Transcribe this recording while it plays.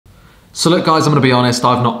So look guys, I'm gonna be honest,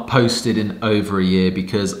 I've not posted in over a year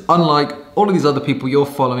because unlike all of these other people you're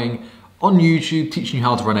following on YouTube teaching you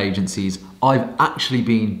how to run agencies, I've actually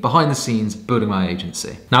been behind the scenes building my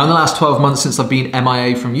agency. Now in the last 12 months since I've been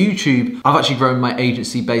MIA from YouTube, I've actually grown my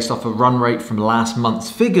agency based off a run rate from last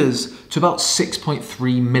month's figures to about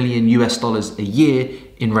 $6.3 million a year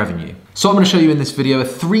in revenue. So I'm going to show you in this video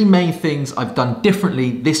 3 main things I've done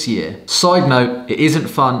differently this year. Side note, it isn't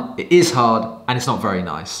fun, it is hard, and it's not very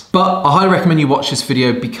nice. But I highly recommend you watch this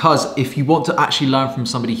video because if you want to actually learn from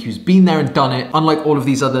somebody who's been there and done it, unlike all of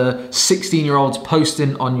these other 16-year-olds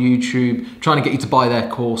posting on YouTube, trying to get you to buy their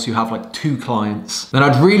course who have like 2 clients, then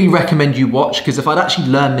I'd really recommend you watch, because if I'd actually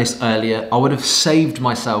learned this earlier, I would have saved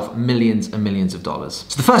myself millions and millions of dollars.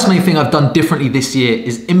 So the first main thing I've done differently this year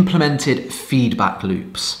is implemented feedback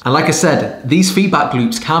loops. And like I said, these feedback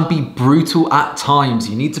loops can be brutal at times.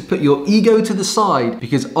 You need to put your ego to the side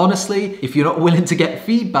because honestly, if you're not willing to get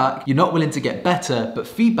feedback, you're not willing to get better, but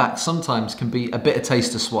feedback sometimes can be a bitter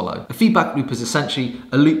taste to swallow. A feedback loop is essentially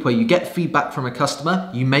a loop where you get feedback from a customer,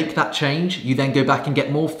 you make that change, you then go back and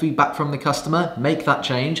get more feedback from the customer, make that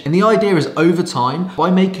change. And the idea is over time, by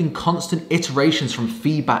making constant iterations from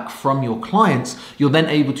feedback from your clients, you're then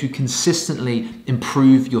able to consistently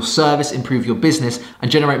improve your service, improve your business,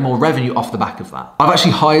 and generate more revenue off the back of that. I've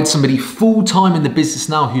actually hired somebody full-time in the business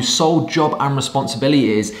now whose sole job and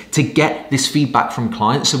responsibility is to get this feedback from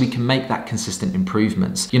clients so we can make that consistent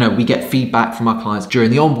improvements. You know, we get feedback from our clients during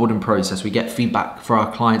the onboarding process, we get feedback for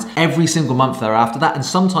our clients every single month thereafter that, and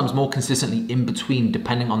sometimes more consistently in between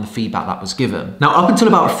depending on the feedback that was given. Now, up until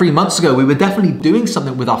about 3 months ago, we were definitely doing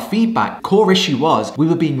something with our feedback. Core issue was we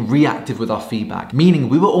were being reactive with our feedback, meaning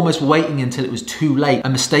we were almost waiting until it was too late. A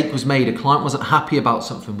mistake was made, a client wasn't happy about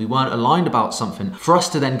something, we weren't aligned about something, for us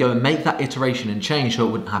to then go and make that iteration and change so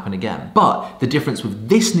it wouldn't happen again. But the difference with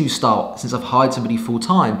this new style, since I've hired somebody full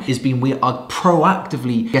time, is we are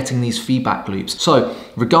proactively getting these feedback loops. So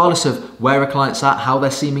regardless of where a client's at, how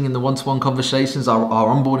they're seeming in the one-to-one conversations, our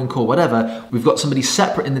onboarding call, whatever, we've got somebody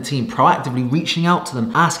separate in the team proactively reaching out to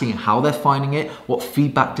them, asking how they're finding it, what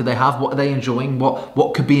feedback do they have, what are they enjoying,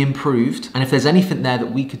 what could be improved, and if there's anything there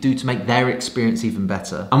that we could do to make their experience even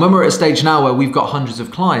better. And when we're at a stage now where we've got hundreds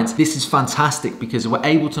of clients, this is fantastic because we're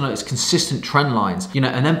able to notice consistent trend lines, you know,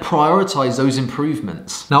 and then prioritize those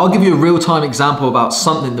improvements. Now, I'll give you a real-time example about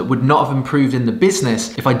something that would not have improved in the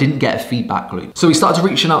business if I didn't get a feedback loop. So we started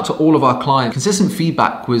reaching out to all of our clients. Consistent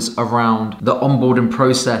feedback was around the onboarding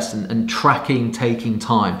process and tracking taking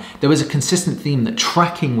time. There was a consistent theme that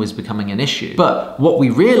tracking was becoming an issue. But what we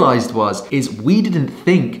realized is we didn't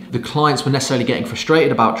think the clients were necessarily getting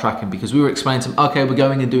frustrated about tracking because we were explaining to them, okay, we're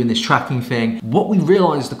going and doing this tracking thing. What we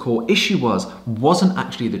realized the core issue wasn't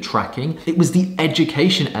actually the tracking, it was the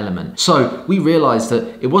education element. So we realized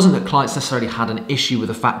that it wasn't that clients necessarily had an issue with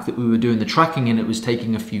the fact that we were doing the tracking and it was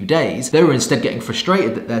taking a few days. They were instead getting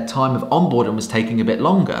frustrated that their time of onboarding was taking a bit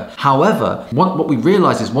longer. However, what we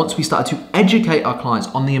realized is once we started to educate our clients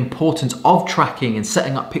on the importance of tracking and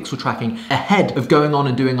setting up pixel tracking ahead of going on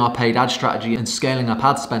and doing our paid ad strategy and scaling up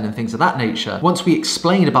ad spend and things of that nature, once we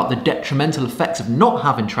explained about the detrimental effects of not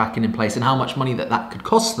having tracking in place and how much money that could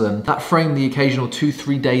cost them, that framed the occasional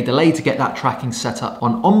 2-3 day delay to get that tracking set up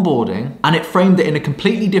on onboarding, and it framed it in a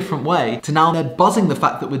completely different way to now they're buzzing the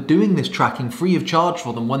fact that we're doing this tracking free of charge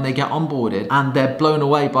for them when they get onboarded, and they're blown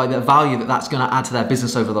away by the value that that's going to add to their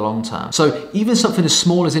business over the long term. So even something as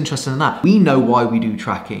small as interesting in that, we know why we do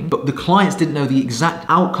tracking, but the clients didn't know the exact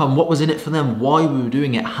outcome, what was in it for them, why we were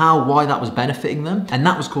doing it, why that was benefiting them, and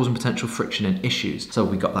that was causing potential friction and issues. So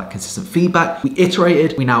we got that consistent feedback, we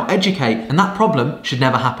iterated, we now educate, and that problem should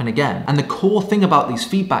never happen again. And the core thing about these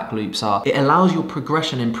feedback loops are it allows your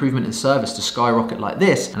progression, improvement in service to skyrocket like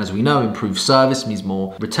this. And as we know, improved service means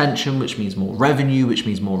more retention, which means more revenue, which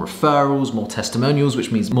means more referrals, more testimonials,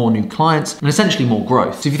 which means more new clients, and essentially more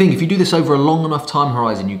growth. So if you do this over a long enough time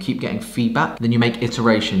horizon, you keep getting feedback, then you make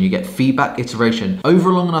iteration, you get feedback, iteration. Over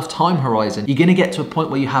a long enough time horizon, you're gonna get to a point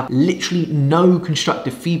where you have literally no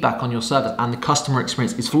constructive feedback on your service and the customer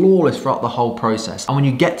experience is flawless throughout the whole process. And when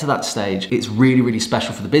you get to that stage, it's really, really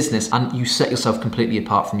special for the business and you set yourself completely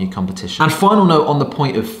apart from your competition. And final note on the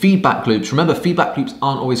point of feedback loops, remember feedback loops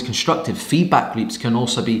aren't always constructive. Feedback loops can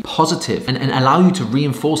also be positive and allow you to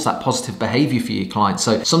reinforce that positive behavior for your clients.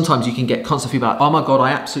 So sometimes you can get constant feedback, oh my God,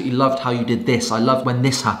 I absolutely loved how you did this. I loved when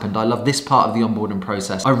this happened. I love this part of the onboarding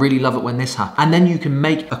process. I really love it when this happened. And then you can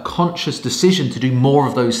make a conscious decision to do more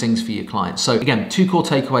of those things for your clients. So again, 2 core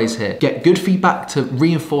takeaways here. Get good feedback to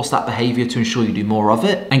reinforce that behavior to ensure you do more of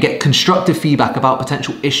it, and get constructive feedback about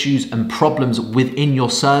potential issues and problems within your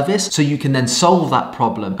service so you can then solve that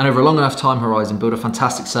problem and over a long enough time horizon build a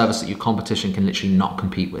fantastic service that your competition can literally not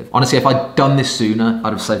compete with. Honestly, if I'd done this sooner,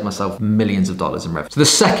 I'd have saved myself millions of dollars in revenue. So the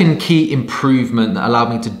second key improvement that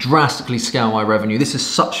allowed me to drastically scale my revenue, this is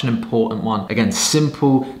such an important one. Again,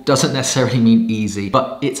 simple doesn't necessarily mean easy,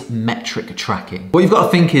 but it's metric tracking. What you've got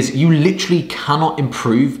to think is you literally cannot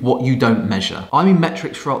improve what you don't measure. I mean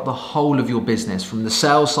metrics throughout the whole of your business, from the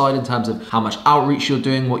sales side in terms of how much outreach you're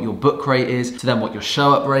doing, what your book rate is, to then what your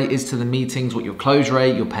show up rate is to the meetings, what your close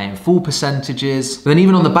rate, you're paying full percentages. But then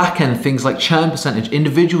even on the back end, things like churn percentage,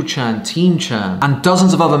 individual churn, team churn, and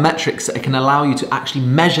dozens of other metrics that can allow you to actually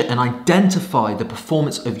measure and identify the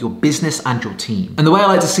performance of your business and your team. And the way I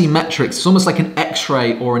like to see metrics, it's almost like an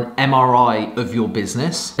X-ray or an MRI of your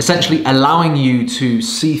business, essentially allowing you to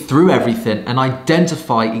see through everything and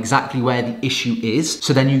identify exactly where the issue is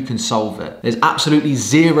so then you can solve it. There's absolutely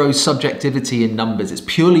zero subjectivity in numbers. It's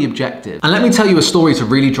purely objective. And let me tell you a story to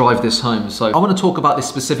really drive this home. So I want to talk about this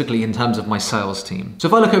specifically in terms of my sales team. So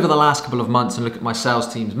if I look over the last couple of months and look at my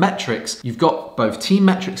sales team's metrics, you've got both team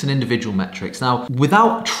metrics and individual metrics. Now,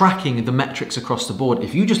 without tracking the metrics across the board,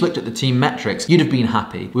 if you just looked at the team metrics, you'd have been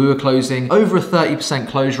happy. We were closing over a 30%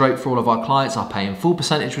 close rate for all of our clients. Our pay in full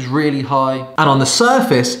percentage was really high. And on the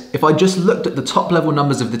surface, if I just looked at the top level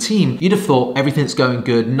numbers of the team, you'd have thought everything's going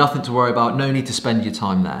good, nothing to worry about, no need to spend your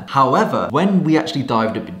time there. However, when we actually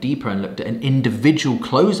dived a bit deeper and looked at an individual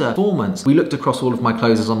closer performance, we looked across all of my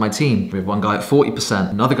closers on my team. We have one guy at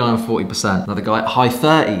 40%, another guy on 40%, another guy at high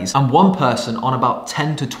 30s, and one person on about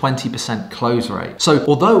 10 to 20% close rate. So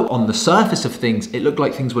although on the surface of things, it looked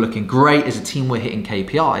like things were looking great as a team, we're hitting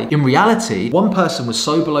KPI, in reality, one person was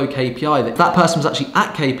so below KPI that if that person was actually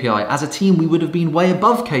at KPI, as a team, we would have been way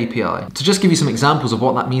above KPI. To just give you some examples of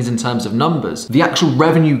what that means in terms of numbers, the actual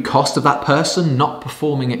revenue cost of that person not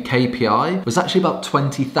performing at KPI was actually about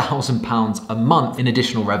 £20,000 a month in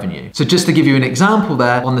additional revenue. So just to give you an example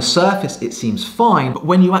there, on the surface, it seems fine, but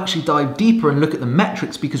when you actually dive deeper and look at the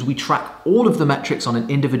metrics, because we track all of the metrics on an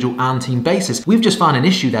individual and team basis, we've just found an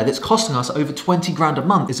issue there that's costing us over 20 grand a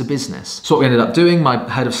month as a business. So what we ended up doing, my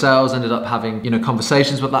head of sales ended up having,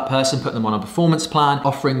 conversations with that person, putting them on a performance plan,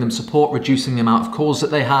 offering them support, reducing the amount of calls that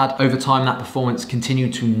they had. Over time, that performance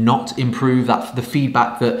continued to not improve. That the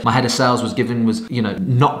feedback that my head of sales was given was,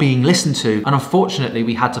 not being listened to. And unfortunately,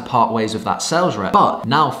 we had to part ways with that sales rep. But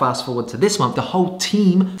now fast forward to this month, the whole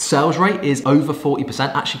team sales rate is over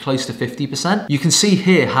 40%, actually close to 50%. You can see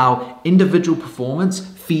here how individual performance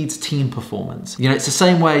feeds team performance. It's the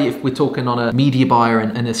same way if we're talking on a media buyer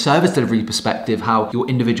and a service delivery perspective, how your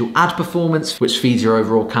individual ad performance, which feeds your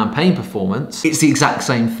overall campaign performance, it's the exact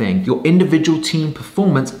same thing. Your individual team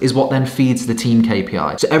performance is what then feeds the team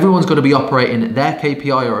KPI. So everyone's got to be operating at their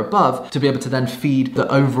KPI or above to be able to then feed the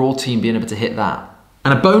overall team being able to hit that.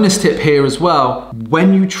 And a bonus tip here as well,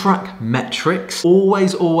 when you track metrics,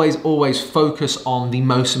 always focus on the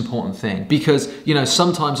most important thing. Because,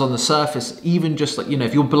 sometimes on the surface, even just like,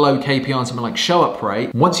 if you're below KPI on something like show up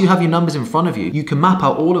rate, once you have your numbers in front of you, you can map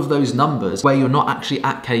out all of those numbers where you're not actually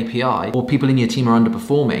at KPI or people in your team are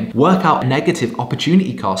underperforming, work out a negative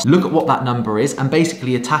opportunity cost, look at what that number is and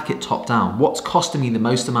basically attack it top down. What's costing me the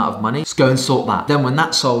most amount of money? Just go and sort that. Then when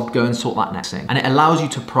that's solved, go and sort that next thing. And it allows you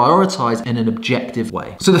to prioritize in an objective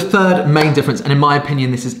way. So the third main difference, and in my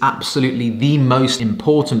opinion, this is absolutely the most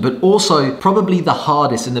important, but also probably the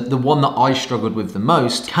hardest and the one that I struggled with the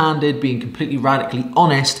most, candid, being completely radically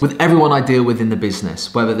honest with everyone I deal with in the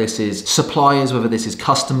business, whether this is suppliers, whether this is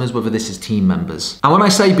customers, whether this is team members. And when I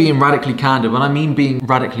say being radically candid, when I mean being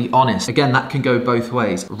radically honest, again, that can go both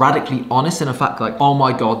ways. Radically honest in a fact like, oh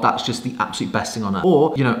my God, that's just the absolute best thing on earth.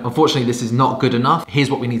 Or, unfortunately, this is not good enough. Here's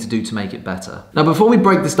what we need to do to make it better. Now, before we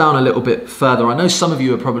break this down a little bit further, I know some of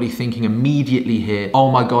you are probably thinking immediately here,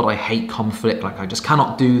 oh my God, I hate conflict. Like I just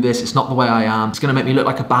cannot do this. It's not the way I am. It's going to make me look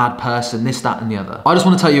like a bad person, this, that, and the other. I just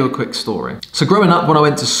want to tell you a quick story. So growing up, when I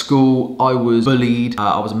went to school, I was bullied.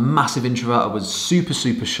 I was a massive introvert. I was super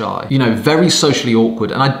shy, very socially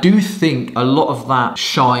awkward. And I do think a lot of that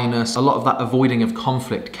shyness, a lot of that avoiding of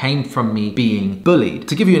conflict came from me being bullied.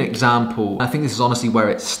 To give you an example, I think this is honestly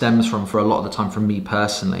where it stems from for a lot of the time from me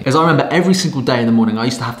personally, is I remember every single day in the morning, I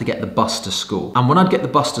used to have to get the bus to school. And when I'd get the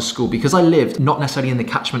bus to school, because I lived not necessarily in the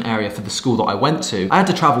catchment area for the school that I went to, I had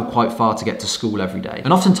to travel quite far to get to school every day.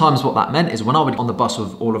 And oftentimes what that meant is when I would get on the bus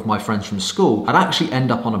with all of my friends from school, I'd actually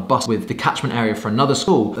end up on a bus with the catchment area for another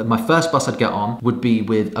school. My first bus I'd get on would be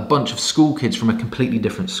with a bunch of school kids from a completely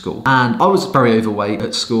different school. And I was very overweight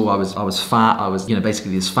at school. I was fat. I was,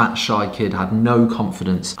 basically this fat, shy kid, had no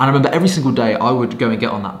confidence. And I remember every single day I would go and get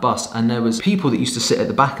on that bus and there was people that used to sit at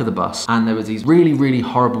the back of the bus and there was these really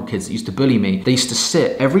horrible kids that used to bully me. They used to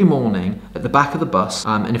sit every morning at the back of the bus,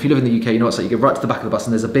 and if you live in the UK, you know what's like, you go right to the back of the bus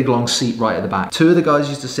and there's a big long seat right at the back. Two of the guys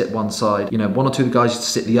used to sit one side, one or two of the guys used to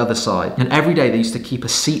sit the other side, and every day they used to keep a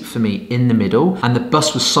seat for me in the middle, and the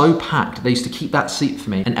bus was so packed, they used to keep that seat for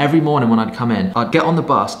me. And every morning when I'd come in, I'd get on the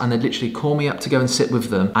bus and they'd literally call me up to go and sit with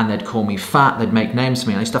them, and they'd call me fat, they'd make names for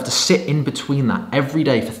me, and I used to have to sit in between that every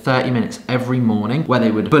day for 30 minutes every morning, where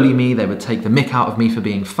they would bully me, they would take the mick out of me for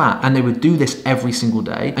being fat, and they would do this every single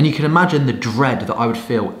day. And you can imagine the dread that I would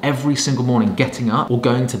feel every single morning getting up or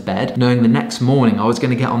going to bed, knowing the next morning I was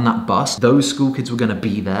going to get on that bus, those school kids were going to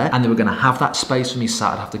be there, and they were going to have that space for me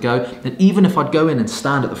sat, I'd have to go. And even if I'd go in and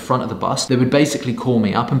stand at the front of the bus, they would basically call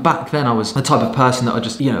me up. And back then I was the type of person that I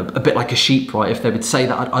just, a bit like a sheep, right? If they would say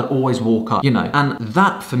that, I'd always walk up, And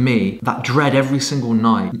that for me, that dread every single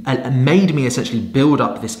night, made me essentially build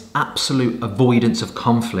up this absolute avoidance of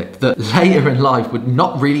conflict that later in life would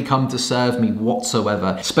not really come to serve me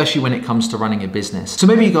whatsoever, especially when it comes to running a business. So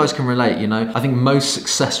maybe you guys can relate, I think most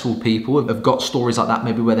successful people have got stories like that,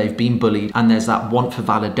 maybe where they've been bullied and there's that want for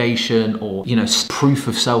validation or, proof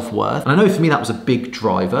of self-worth. And I know for me that was a big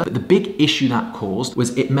driver, but the big issue that caused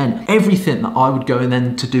was it meant everything that I would go and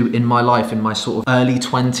then to do in my life, in my sort of early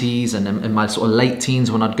 20s and in my sort of late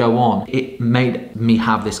teens when I'd go on, it made me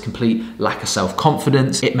have this complete lack of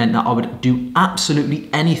self-confidence. It meant that I would do absolutely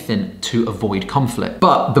anything to avoid conflict.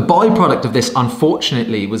 But the byproduct of this,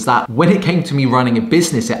 unfortunately, was that when it came to me running a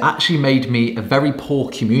business, it actually made me a very poor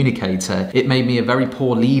communicator. It made me a very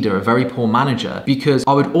poor leader, a very poor manager, because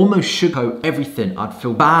I would almost sugarcoat everything. I'd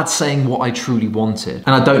feel bad saying what I truly wanted. And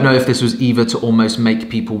I don't know if this was either to almost make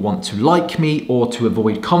people want to like me or to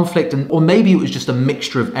avoid conflict, or maybe it was just a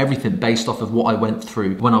mixture of everything based off of what I went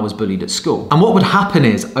through when I was bullied at school. And what would happen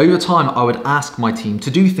is, over time, I would ask my team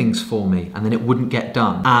to do things for me, and then it wouldn't get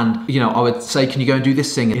done. And, I would say, can you go and do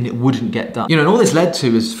this thing? And it wouldn't get done. And all this led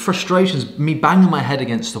to is frustrations, me banging my head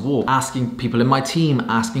against the wall, asking people in my team,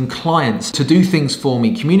 asking clients to do things for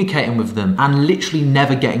me, communicating with them, and literally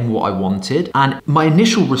never getting what I wanted. And my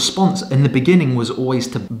initial response in the beginning was always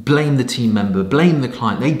to blame the team member, blame the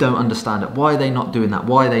client. They don't understand it. Why are they not doing that?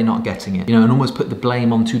 Why are they not getting it? And almost put the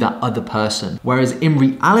blame onto that other person. Whereas in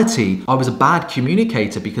reality, I was a bad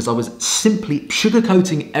communicator because I was simply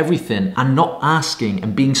sugarcoating everything and not asking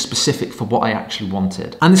and being specific for what I actually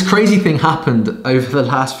wanted. And this crazy thing happened over the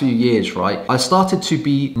last few years, right? I started to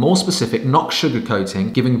be more specific, not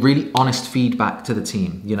sugarcoating, giving really honest feedback to the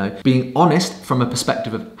team, being honest from a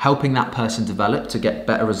perspective of helping that person develop to get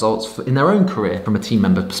better results in their own career from a team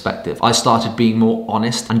member perspective. I started being more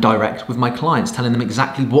honest and direct with my clients, telling them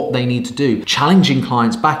exactly what they need to do, challenging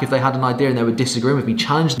clients back if they had an idea and they were disagreeing with me,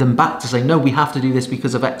 challenge them back to say, no, we have to do this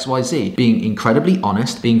because of XYZ. Being incredibly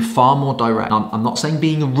honest, being far more direct. I'm not saying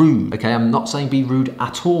being rude, okay? I'm not saying be rude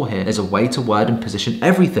at all here. There's a way to word and position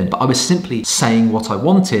everything, but I was simply saying what I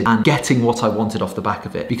wanted and getting what I wanted off the back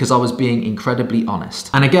of it because I was being incredibly honest.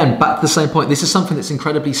 And again, back to the same point, this is something that's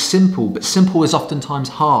incredibly simple, but simple is oftentimes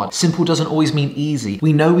hard. Simple doesn't always mean easy.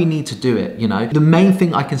 We know we need to do it, The main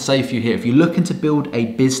thing I can say for you here, if you're looking to build a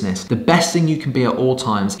business, the best thing you can be at all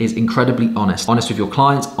times is incredibly honest. Honest with your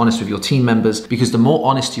clients, honest with your team members, because the more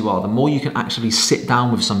honest you are, the more you can actually sit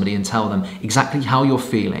down with somebody and tell them exactly how you're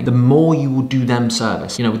feeling, the more you will do them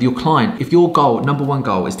service. With your client, if your goal, number one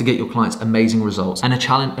goal, is to get your clients amazing results, and a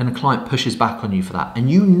client pushes back on you for that, and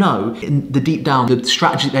in the deep down, the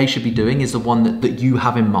strategy they should be doing is the one that you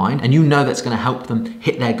have in mind, and that's going to help them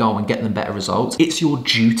hit their goal and get them better results, it's your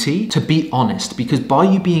duty to be honest, because by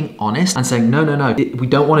you being honest and saying, no, we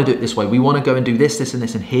don't want to do it this way, we want to go and do this, and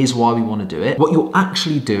this, and here's why we want to do it, what you're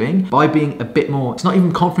actually doing by being a bit more, it's not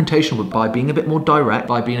even confrontational, but by being a bit more direct,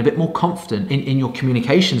 by being a bit more confident in your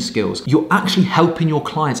communication skills, you're actually helping your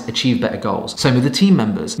clients achieve better goals. Same with the team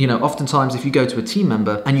members. Oftentimes if you go to a team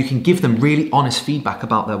member and you can give them really honest feedback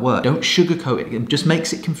about their work, don't sugarcoat it. It just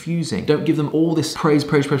makes it confusing. Don't give them all this praise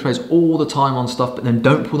all the time on stuff, but then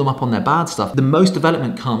don't pull them up on their bad stuff. The most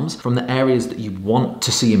development comes from the areas that you want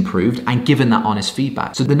to see improved and given that honest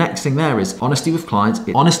feedback. So the next thing there is honesty with clients,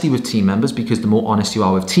 honesty with team members, because the more honest you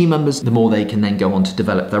are with team members, the more they can then go on to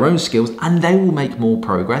develop their own skills, and they will make more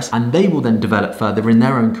progress, and they will then develop further in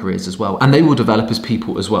their own careers as well, and they will develop as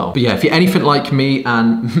people as well. But yeah, if you're anything like me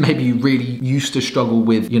and maybe you really used to struggle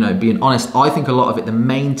with, being honest, I think a lot of it, the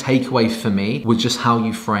main takeaway for me was just how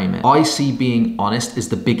you frame it. I see being honest as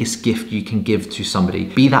the biggest gift you can give to somebody,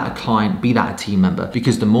 be that a client, be that a team member,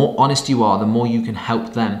 because the more honest you are, the more you can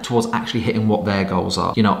help them towards actually hitting what their goals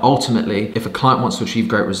are. You know, ultimately, if a client wants to achieve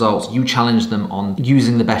great results, you challenge them on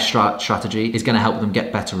using the best strategy is going to help them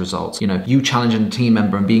get better results. You know, you challenging a team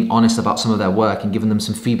member and being honest about some of their work and giving them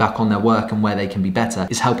some feedback on their work and where they can be better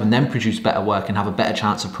is helping them produce better work and have a better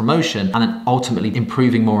chance of promotion, and then ultimately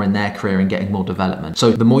improving more in their career and getting more development.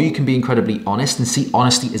 So the more you can be incredibly honest and see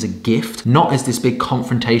honesty as a gift, not as this big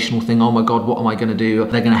confrontational thing, oh my God, what am I going to do?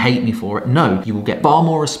 They're going to hate me for it. No, you will get far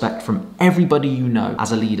more respect from everybody you know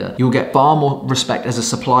as a leader. You'll get far more respect as a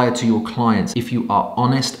supplier to your clients if you are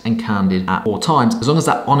honest and candid at all times, as long as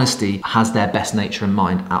that honesty has their best nature in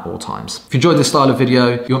mind at all times. If you enjoyed this style of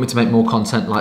video, you want me to make more content like